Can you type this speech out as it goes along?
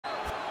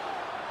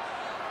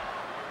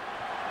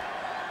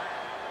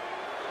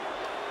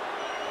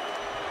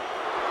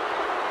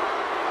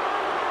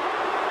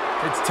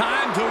It's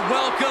time to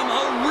welcome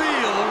a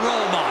real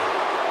role model.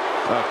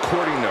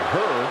 According to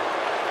her.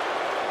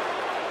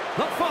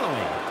 The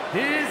following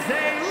is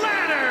a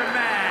ladder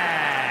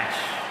match.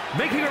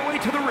 Making her way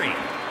to the ring,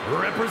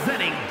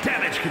 representing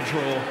Damage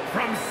Control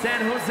from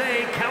San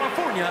Jose,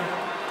 California,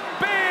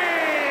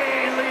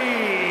 Bayley.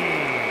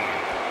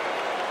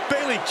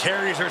 Bayley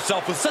carries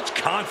herself with such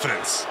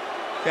confidence.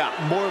 Yeah,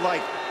 more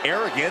like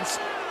arrogance.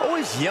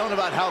 Always yelling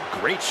about how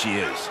great she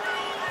is.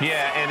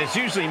 Yeah, and it's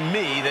usually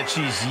me that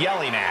she's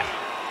yelling at.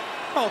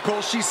 Oh,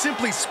 Cole, she's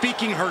simply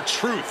speaking her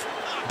truth.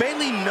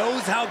 Bayley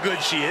knows how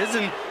good she is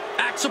and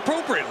acts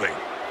appropriately.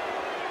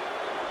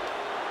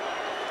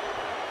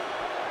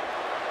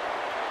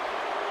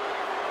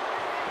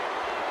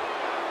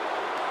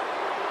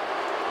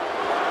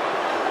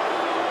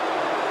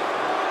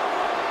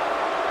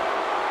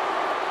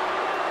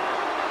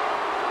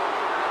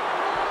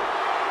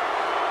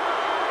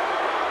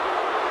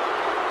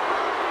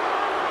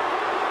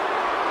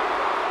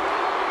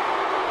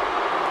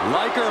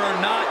 Like her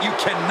or not, you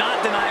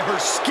cannot deny her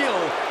skill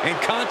and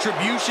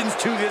contributions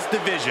to this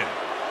division.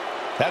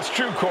 That's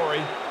true,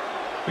 Corey,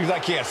 because I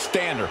can't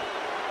stand her.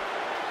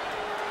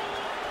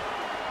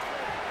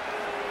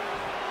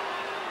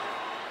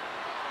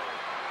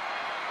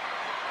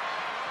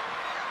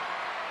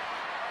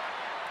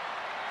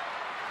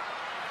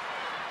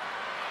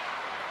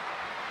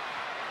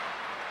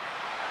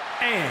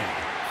 And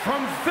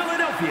from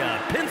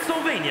Philadelphia,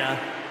 Pennsylvania,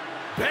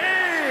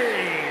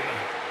 Babe.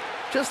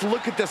 Just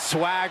look at the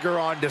swagger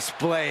on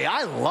display.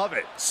 I love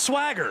it.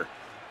 Swagger?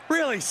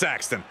 Really,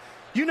 Saxton?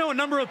 You know a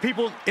number of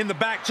people in the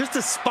back just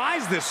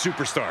despise this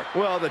superstar.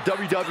 Well, the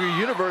WWE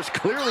Universe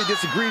clearly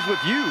disagrees with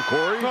you,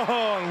 Corey.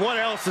 Oh, and what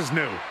else is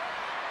new?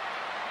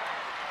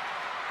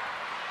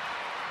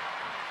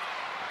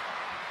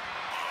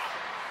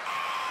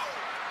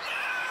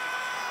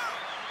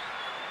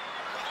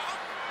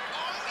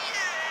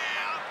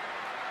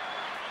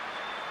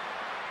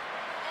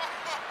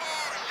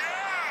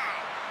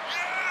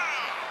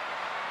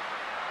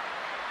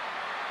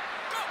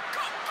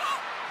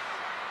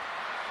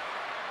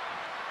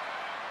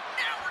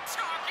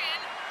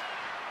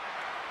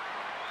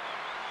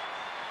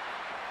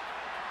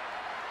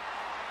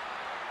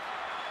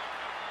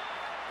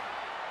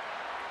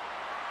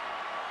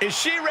 Is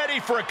she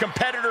ready for a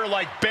competitor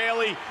like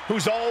Bayley,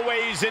 who's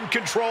always in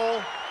control?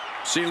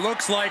 She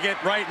looks like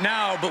it right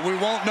now, but we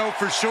won't know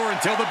for sure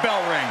until the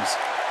bell rings.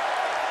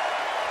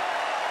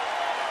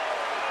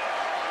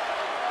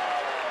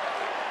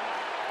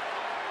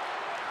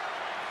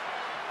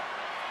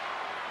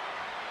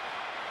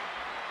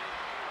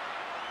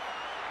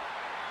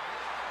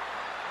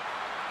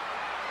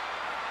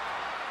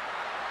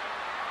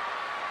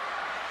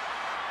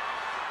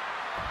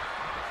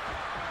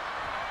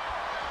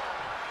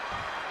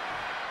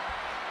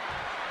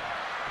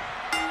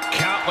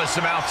 Countless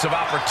amounts of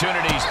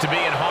opportunities to be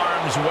in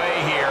harm's way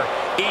here.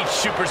 Each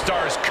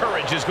superstar's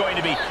courage is going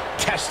to be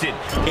tested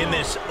in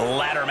this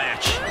ladder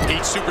match.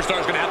 Each superstar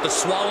is going to have to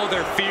swallow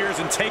their fears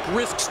and take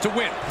risks to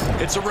win.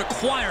 It's a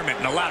requirement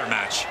in a ladder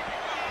match.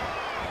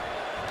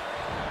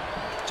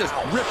 Just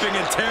ripping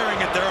and tearing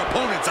at their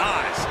opponent's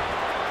eyes.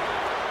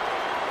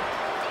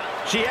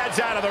 She heads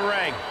out of the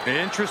ring.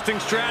 Interesting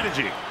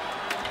strategy.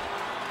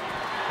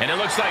 And it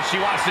looks like she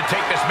wants to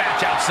take this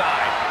match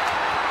outside.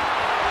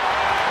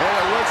 And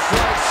it looks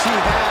like she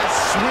has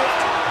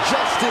swift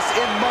justice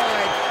in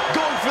mind,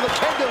 going for the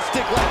kendo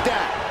stick like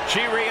that.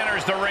 She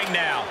re-enters the ring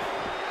now.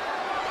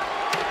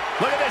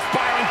 Look at this,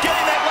 Byron,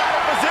 getting that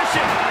ladder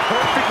position.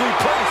 Perfectly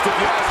placed, if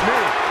you ask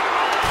me.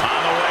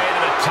 On the way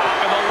to the top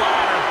of the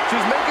ladder.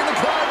 She's making the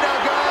climb now,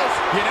 guys.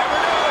 You never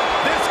know.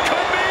 This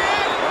could be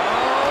it.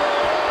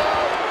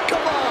 Oh,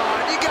 come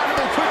on. You got to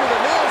be quicker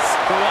than this.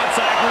 For once,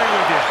 I agree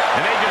with you.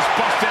 And they just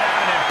busted out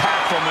an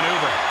impactful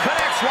maneuver.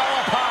 Connects while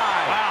up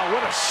high. Wow,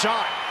 what a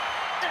shot.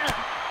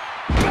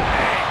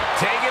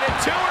 Taking it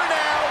to her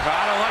now.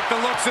 I don't like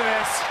the looks of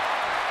this.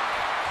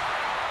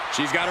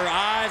 She's got her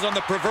eyes on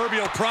the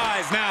proverbial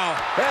prize now.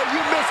 Hey,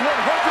 you miss 100%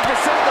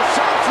 of the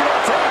shots you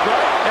don't take,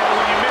 right? And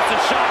when you miss a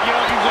shot, you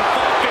don't usually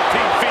fall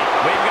 15 feet.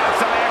 We've got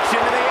some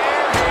action in the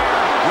air here.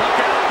 Look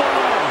out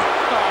below.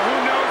 Who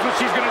knows what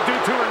she's going to do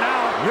to her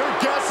now? Your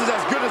guess is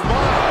as good as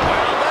mine.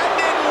 Well, that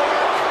didn't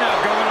work. Now,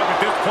 going up at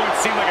this point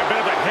seemed like a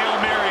bit of a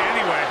Hail Mary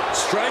anyway.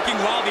 Striking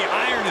while the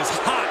iron is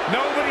hot.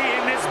 Nobody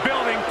in this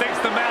building thinks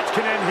the match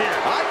can end here.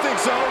 I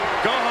think so.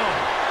 Go home.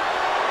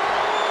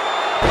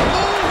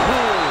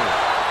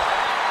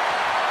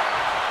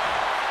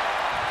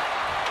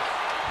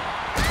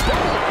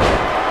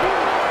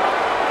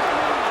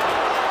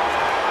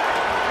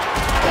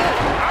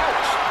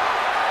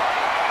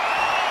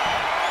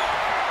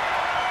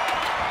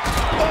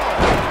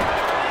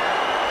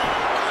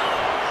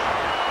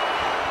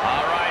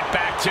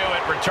 To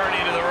it,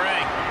 returning to the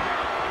ring.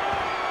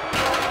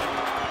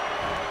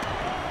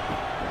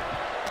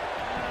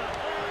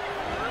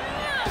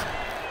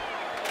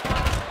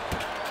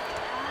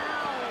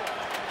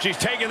 She's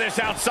taking this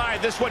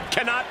outside. This one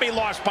cannot be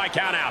lost by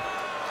countout.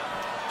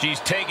 She's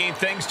taking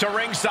things to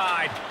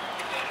ringside.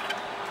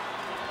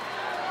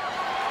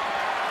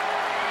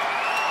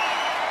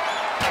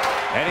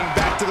 Heading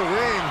back to the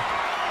ring.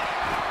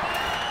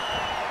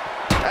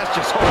 That's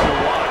just hard to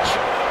watch.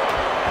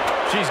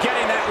 She's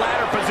getting that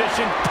ladder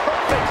position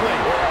perfectly.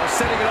 Well,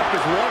 setting it up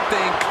is one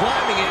thing,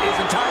 climbing it is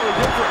entirely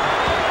different.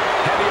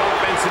 Heavy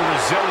offense and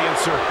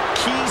resilience are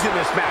keys in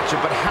this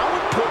matchup, but how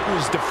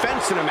important is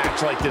defense in a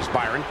match like this,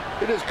 Byron?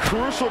 It is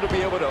crucial to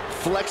be able to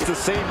flex the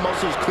same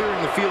muscles clearing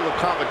the field of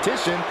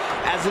competition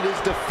as it is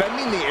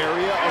defending the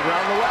area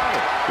around the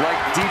ladder. Like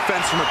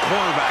defense from a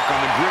cornerback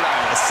on the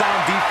gridiron. A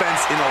sound defense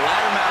in a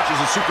ladder match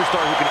is a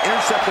superstar who can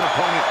intercept an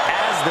opponent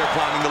as they're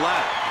climbing the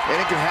ladder. And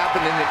it can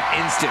happen in an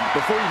instant.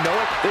 Before you know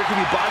it, there can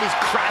be bodies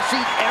crashing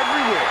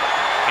everywhere.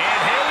 And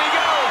here we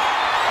go.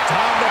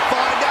 Time to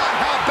find out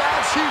how bad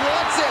she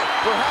wants it.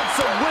 Perhaps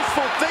some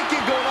wishful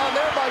thinking going on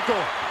there, Michael.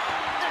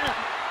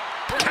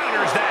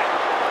 Counters that.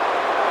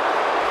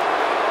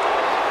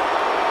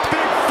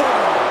 Big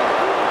forearm.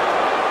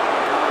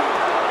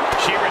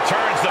 She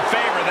returns the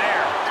favor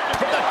there.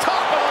 From the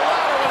top of the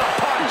ladder with a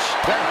punch.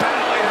 They're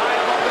battling high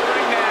above the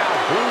ring now.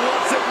 Who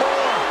wants it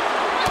more?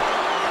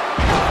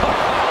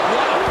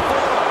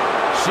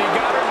 She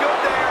got her good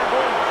there.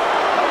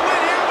 A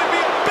win here would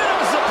be a bit of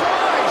a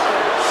surprise.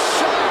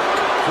 Shock.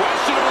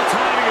 Questionable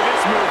timing of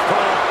this move,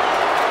 Cole.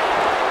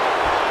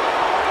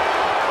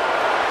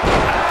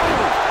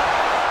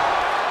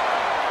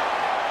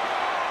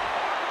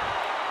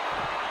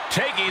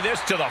 Taking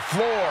this to the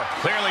floor,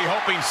 clearly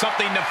hoping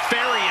something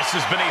nefarious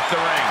is beneath the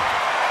ring.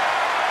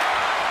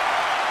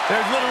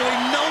 There's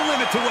literally no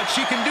limit to what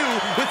she can do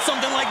with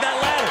something like that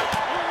ladder.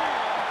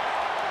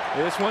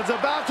 This one's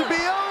about to be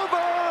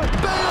over.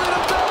 Bayley to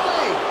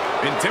Bayley.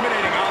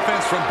 Intimidating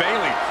offense from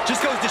Bayley.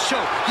 Just goes to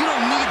show, you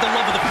don't need the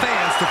love of the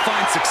fans to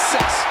find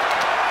success.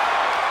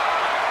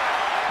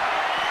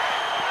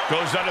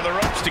 Goes under the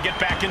ropes to get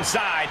back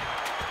inside.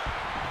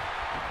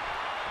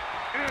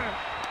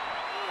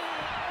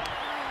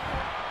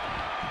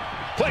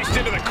 Placed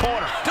into the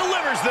corner.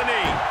 Delivers the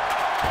knee.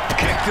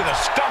 Kick to the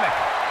stomach.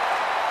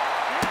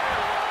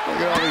 Look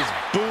at all these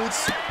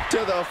boots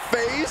to the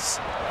face.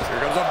 Here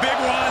comes a big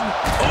one.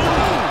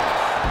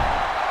 Ooh.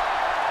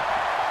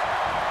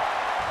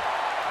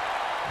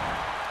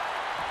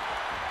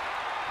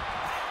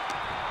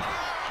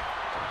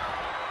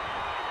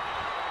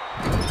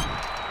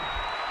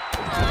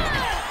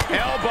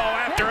 Elbow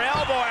after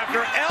elbow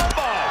after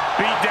elbow.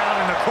 Beat down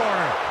in the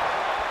corner.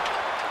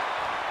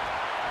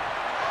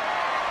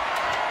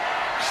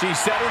 She's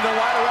setting the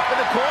ladder up in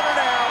the corner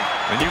now.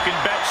 And you can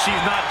bet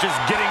she's not just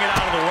getting it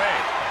out of the way.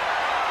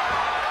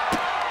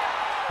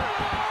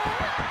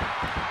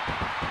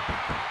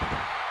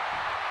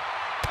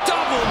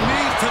 Double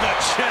knee to the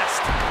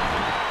chest.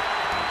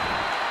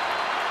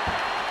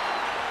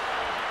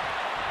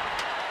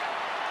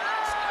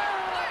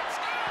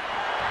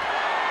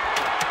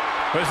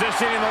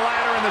 Positioning the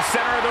ladder in the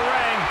center of the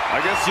ring. I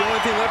guess the only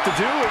thing left to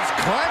do is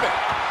climb it.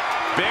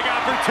 Big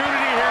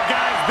opportunity here,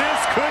 guys. This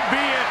could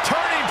be a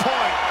turning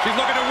point. She's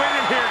looking to win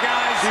it here,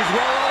 guys. She's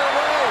well on her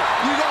way.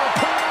 You gotta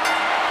put,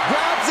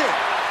 grabs it,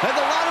 and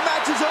the ladder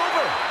match is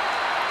over.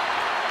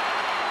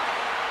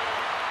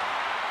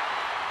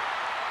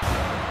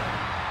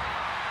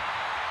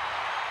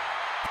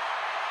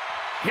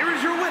 Here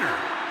is your winner,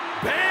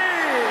 Bayley.